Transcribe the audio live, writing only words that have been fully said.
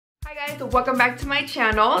Hi guys, welcome back to my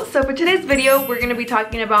channel. So for today's video, we're going to be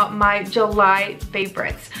talking about my July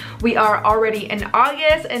favorites. We are already in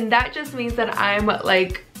August, and that just means that I'm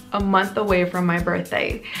like a month away from my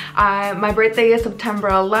birthday. My birthday is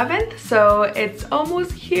September 11th, so it's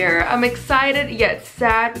almost here. I'm excited yet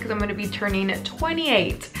sad because I'm going to be turning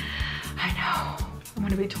 28. I know, I'm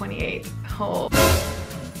going to be 28. Oh.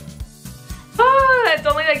 It's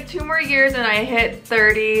only like 2 more years and I hit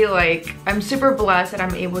 30. Like, I'm super blessed that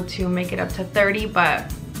I'm able to make it up to 30,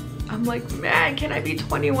 but I'm like, man, can I be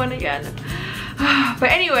 21 again? But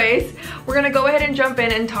anyways, we're gonna go ahead and jump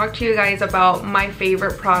in and talk to you guys about my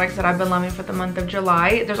favorite products that I've been loving for the month of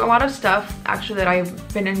July. There's a lot of stuff actually that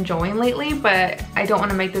I've been enjoying lately, but I don't want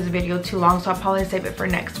to make this video too long, so I'll probably save it for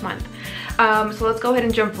next month. So let's go ahead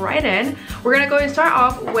and jump right in. We're gonna go and start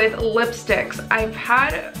off with lipsticks. I've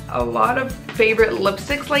had a lot of favorite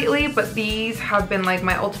lipsticks lately, but these have been like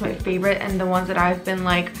my ultimate favorite and the ones that I've been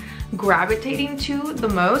like gravitating to the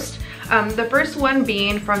most. The first one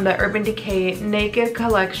being from the Urban Decay Naked Heat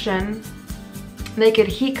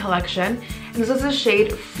collection. And this is the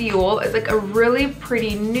shade Fuel. It's like a really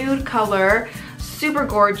pretty nude color. Super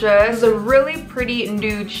gorgeous. It's a really pretty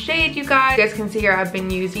nude shade, you guys. You guys can see here I've been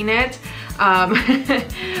using it.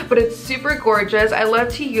 But it's super gorgeous. I love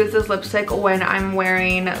to use this lipstick when I'm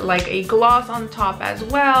wearing like a gloss on top as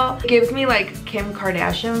well. It gives me like Kim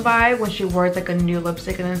Kardashian vibe when she wears like a nude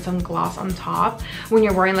lipstick and then some gloss on top when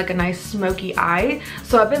you're wearing like a nice smoky eye.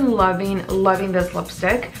 So I've been loving this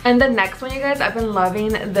lipstick. And the next one, you guys, I've been loving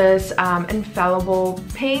this Infallible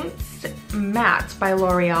Paints Matte by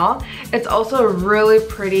L'Oreal. It's also really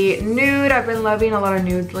pretty nude. I've been loving a lot of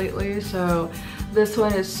nudes lately, so this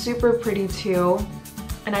one is super pretty too.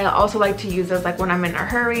 And I also like to use this like when I'm in a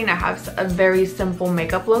hurry and I have a very simple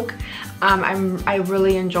makeup look. I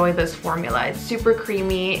really enjoy this formula. It's super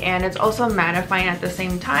creamy and it's also mattifying at the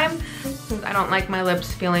same time, since I don't like my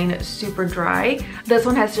lips feeling super dry. This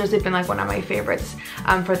one has seriously been like one of my favorites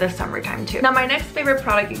for the summertime too. Now my next favorite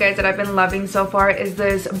product, you guys, that I've been loving so far is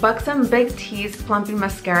this Buxom Big T's Plumping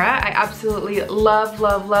Mascara. I absolutely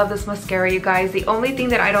love this mascara, you guys. The only thing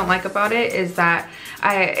that I don't like about it is that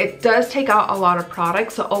it does take out a lot of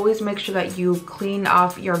product, so always make sure that you clean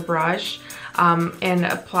off your brush and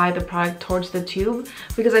apply the product towards the tube,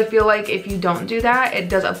 because I feel like if you don't do that, it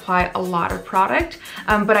does apply a lot of product.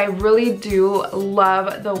 But I really do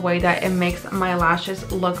love the way that it makes my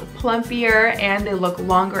lashes look plumpier and they look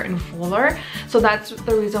longer and fuller. So that's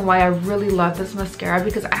the reason why I really love this mascara,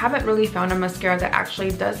 because I haven't really found a mascara that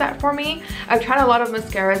actually does that for me. I've tried a lot of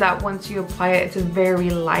mascaras that once you apply it, it's very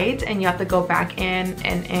light and you have to go back in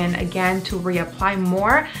and in again to reapply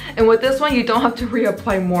more. And with this one, you don't have to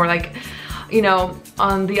reapply more. Like, you know,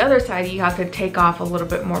 on the other side, you have to take off a little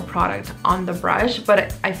bit more product on the brush,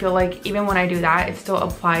 but I feel like even when I do that, it still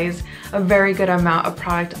applies a very good amount of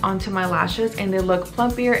product onto my lashes and they look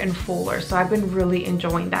plumpier and fuller. So I've been really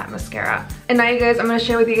enjoying that mascara. And now, you guys, I'm gonna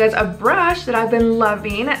share with you guys a brush that I've been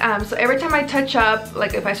loving. So every time I touch up,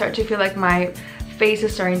 like if I start to feel like my face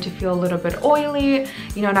is starting to feel a little bit oily,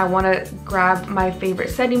 you know, and I want to grab my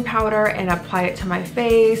favorite setting powder and apply it to my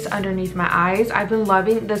face underneath my eyes, I've been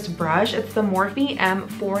loving this brush. It's the Morphe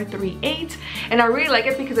M438, and I really like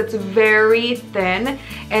it because it's very thin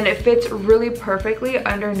and it fits really perfectly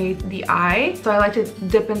underneath the eye. So I like to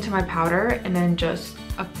dip into my powder and then just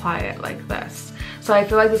apply it like this. So I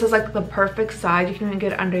feel like this is like the perfect size. You can even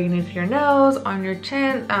get it underneath your nose, on your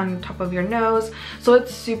chin, on top of your nose. So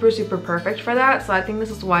it's super perfect for that. So I think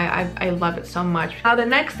this is why I love it so much. Now the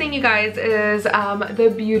next thing, you guys, is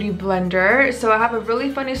the Beauty Blender. So I have a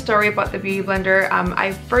really funny story about the Beauty Blender.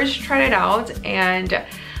 I first tried it out, and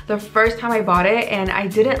the first time I bought it, and I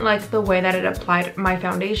didn't like the way that it applied my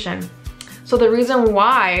foundation. So the reason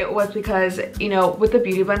why was because, you know, with the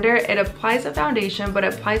Beauty Blender, it applies the foundation, but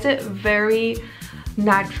it applies it very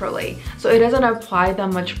naturally, so it doesn't apply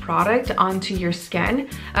that much product onto your skin.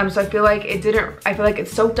 So I feel like it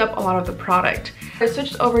soaked up a lot of the product. I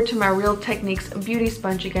switched over to my Real Techniques beauty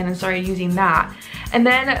sponge again and started using that, and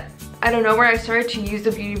then I don't know where I started to use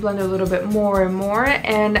the Beauty Blender a little bit more and more,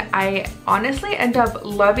 and I honestly end up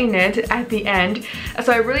loving it at the end.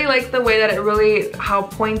 So I really like the way that how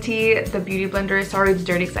pointy the Beauty Blender is. Sorry, it's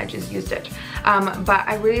dirty because I just used it. But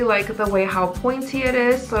I really like the way how pointy it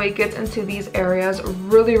is, so it gets into these areas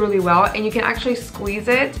really well, and you can actually squeeze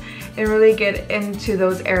it and really get into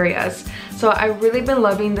those areas. So I've really been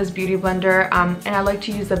loving this Beauty Blender, and I like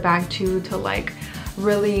to use the bag too to like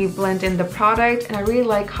really blend in the product. And I really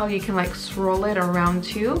like how you can like swirl it around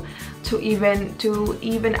too, to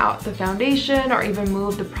even out the foundation or even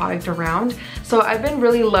move the product around. So I've been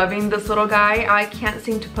really loving this little guy. I can't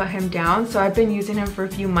seem to put him down, so I've been using him for a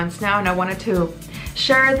few months now, and I wanted to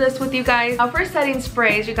share this with you guys. Now for setting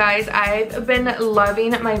sprays, you guys, I've been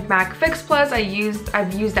loving my MAC Fix Plus. I've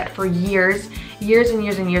used that for years and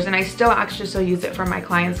years, and I still use it for my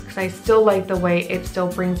clients because I still like the way it still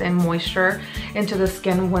brings in moisture into the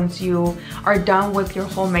skin once you are done with your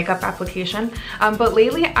whole makeup application. But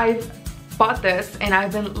lately I've bought this and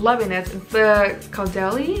I've been loving it. It's the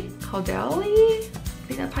Caudalie?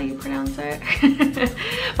 I think that's how you pronounce it.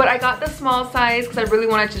 But I got the small size because I really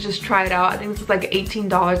wanted to just try it out. I think this is like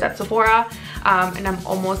 $18 at Sephora, and I'm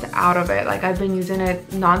almost out of it. Like, I've been using it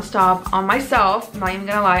nonstop on myself. I'm not even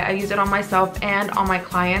gonna lie, I use it on myself and on my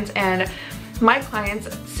clients, and my clients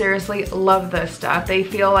seriously love this stuff. They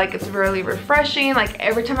feel like it's really refreshing. Like,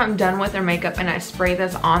 every time I'm done with their makeup and I spray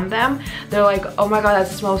this on them, they're like, oh my god, that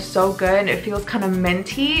smells so good, and it feels kind of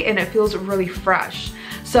minty and it feels really fresh.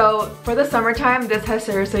 So for the summertime, this has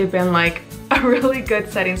seriously been like a really good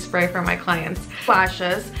setting spray for my clients.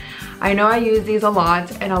 Lashes. I know I use these a lot,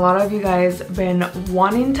 and a lot of you guys been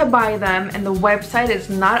wanting to buy them, and the website is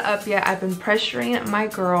not up yet. I've been pressuring my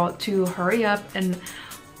girl to hurry up and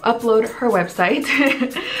upload her website.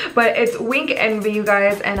 But it's Wink Envy, you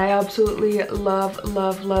guys, and I absolutely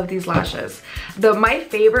love these lashes. My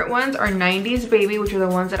favorite ones are 90s Baby, which are the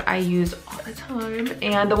ones that I use all the time,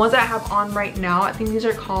 and the ones that I have on right now, I think these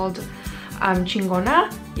are called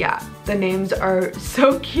Chingona. Yeah, the names are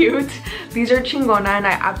so cute. These are Chingona and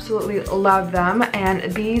I absolutely love them.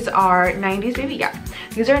 And these are 90s Baby. Yeah,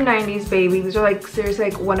 these are 90s Baby. These are like seriously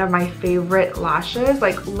like one of my favorite lashes.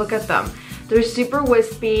 Like, look at them. They're super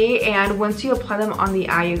wispy, and once you apply them on the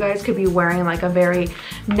eye, you guys could be wearing like a very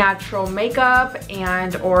natural makeup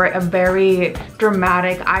and or a very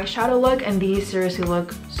dramatic eyeshadow look, and these seriously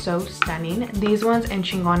look so stunning. These ones in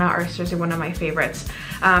Chingona are seriously one of my favorites.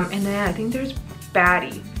 And then I think there's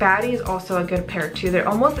Baddie. Baddie is also a good pair too. They're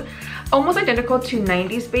almost identical to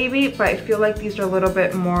 90s Baby, but I feel like these are a little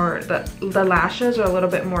bit more, the lashes are a little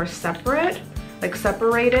bit more separate, like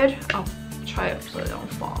separated. I'll try it so they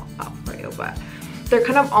don't fall out for you, but they're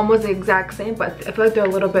kind of almost the exact same, but I feel like they're a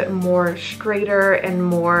little bit more straighter and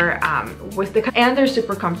more and they're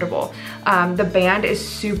super comfortable. The band is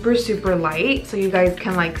super light, so you guys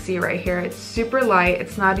can like see right here, it's super light.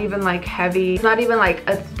 It's not even like heavy, it's not even like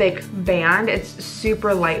a thick band, it's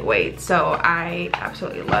super lightweight. So I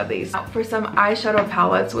absolutely love these. Now for some eyeshadow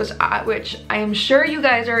palettes, which I am sure you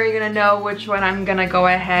guys are already gonna know which one I'm gonna go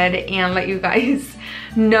ahead and let you guys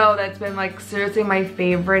know that's been like seriously my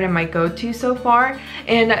favorite and my go-to so far.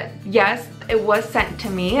 And yes, it was sent to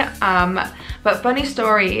me, but funny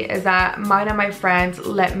story is that one of my friends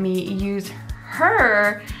let me use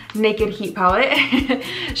her Naked Heat palette.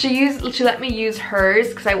 she let me use hers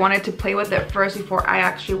because I wanted to play with it first before I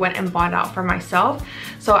actually went and bought it out for myself.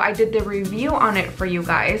 So I did the review on it for you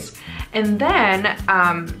guys, and then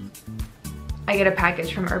I get a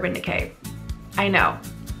package from Urban Decay. I know,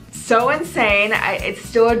 so insane. It's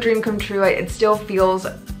still a dream come true. It still feels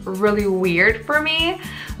really weird for me.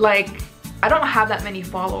 Like, I don't have that many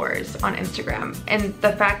followers on Instagram, and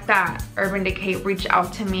the fact that Urban Decay reached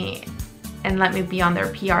out to me and let me be on their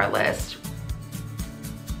PR list,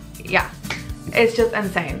 yeah, it's just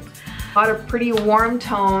insane. A lot of pretty warm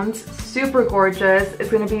tones, super gorgeous. It's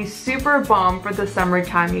gonna be super bomb for the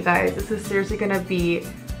summertime, you guys. This is seriously gonna be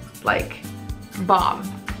like bomb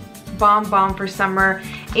for summer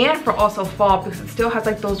and for also fall, because it still has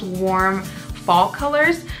like those warm fall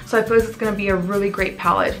colors. So I feel like it's gonna be a really great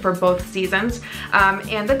palette for both seasons.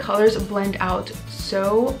 And the colors blend out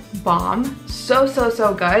so bomb, so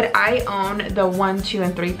good. I own the 1, 2,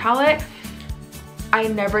 and 3 palette. I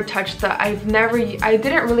never touched I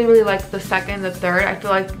didn't really like the second, the third. I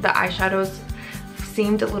feel like the eyeshadows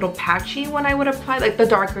seemed a little patchy when I would apply, like the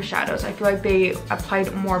darker shadows. I feel like they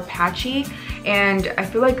applied more patchy, and I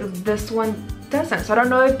feel like this one doesn't. So I don't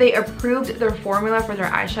know if they approved their formula for their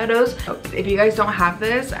eyeshadows. If you guys don't have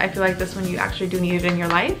this, I feel like this one you actually do need it in your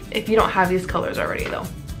life if you don't have these colors already though,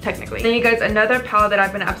 technically. Then you guys, another palette that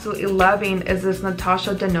I've been absolutely loving is this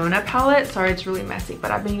Natasha Denona palette. Sorry, it's really messy,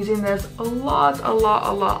 but I've been using this a lot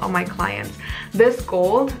on my clients. This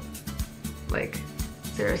gold, like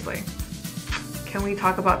seriously, can we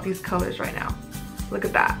talk about these colors right now? Look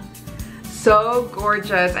at that. So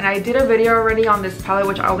gorgeous. And I did a video already on this palette,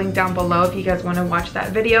 which I'll link down below if you guys want to watch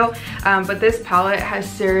that video. But this palette has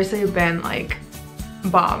seriously been like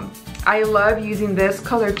bomb. I love using this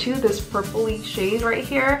color too, this purpley shade right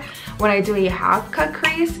here, when I do a half cut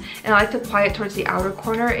crease, and I like to apply it towards the outer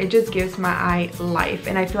corner. It just gives my eye life,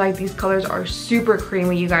 and I feel like these colors are super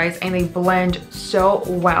creamy, you guys, and they blend so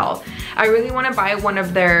well. I really want to buy one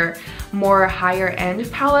of their more higher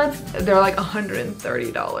end palettes. They're like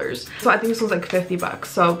 $130, so I think this one's like 50 bucks.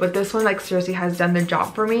 So but this one like seriously has done the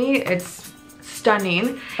job for me. It's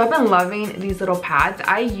stunning. I've been loving these little pads.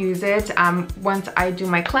 I use it once I do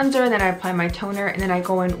my cleanser, then I apply my toner, and then I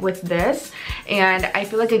go in with this, and I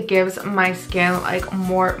feel like it gives my skin like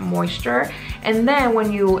more moisture. And then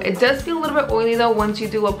when you, it does feel a little bit oily though once you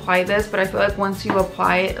do apply this, but I feel like once you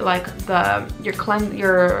apply like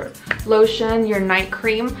your lotion, your night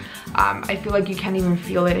cream, I feel like you can't even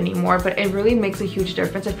feel it anymore, but it really makes a huge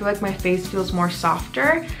difference. I feel like my face feels more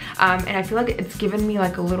softer, and I feel like it's given me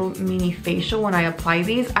like a little mini facial when I apply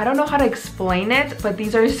these. I don't know how to explain it, but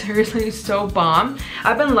these are seriously so bomb.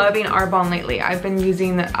 I've been loving Arbonne lately. I've been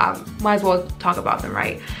using, might as well talk about them,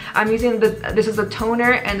 right? I'm using this is a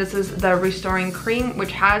toner, and this is the restoring cream,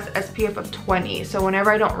 which has SPF of 20. So whenever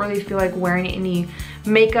I don't really feel like wearing any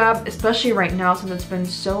makeup, especially right now since it's been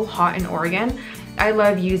so hot in Oregon, I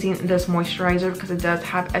love using this moisturizer because it does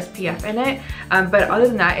have SPF in it. But other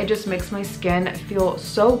than that, it just makes my skin feel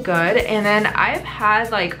so good. And then I've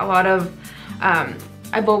had like a lot of,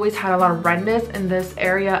 I've always had a lot of redness in this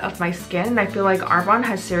area of my skin. And I feel like Arbonne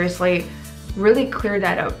has seriously really cleared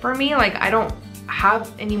that up for me. Like I don't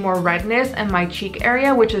have any more redness in my cheek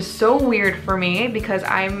area, which is so weird for me because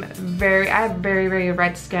I have very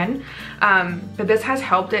red skin. But this has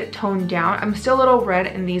helped it tone down. I'm still a little red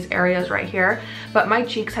in these areas right here, but my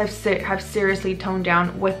cheeks have seriously toned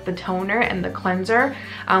down with the toner and the cleanser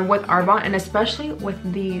with Arbonne, and especially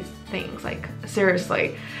with these things, like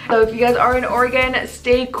seriously. So if you guys are in Oregon,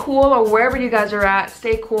 stay cool, or wherever you guys are at,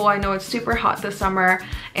 stay cool. I know it's super hot this summer,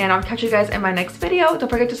 and I'll catch you guys in my next video. Don't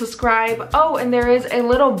forget to subscribe. Oh, and there is a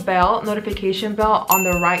little bell, notification bell on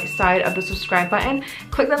the right side of the subscribe button.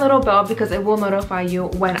 Click that little bell because it will notify you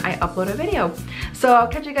when I upload a video. So I'll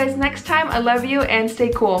catch you guys next time. I love you and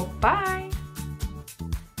stay cool. Bye.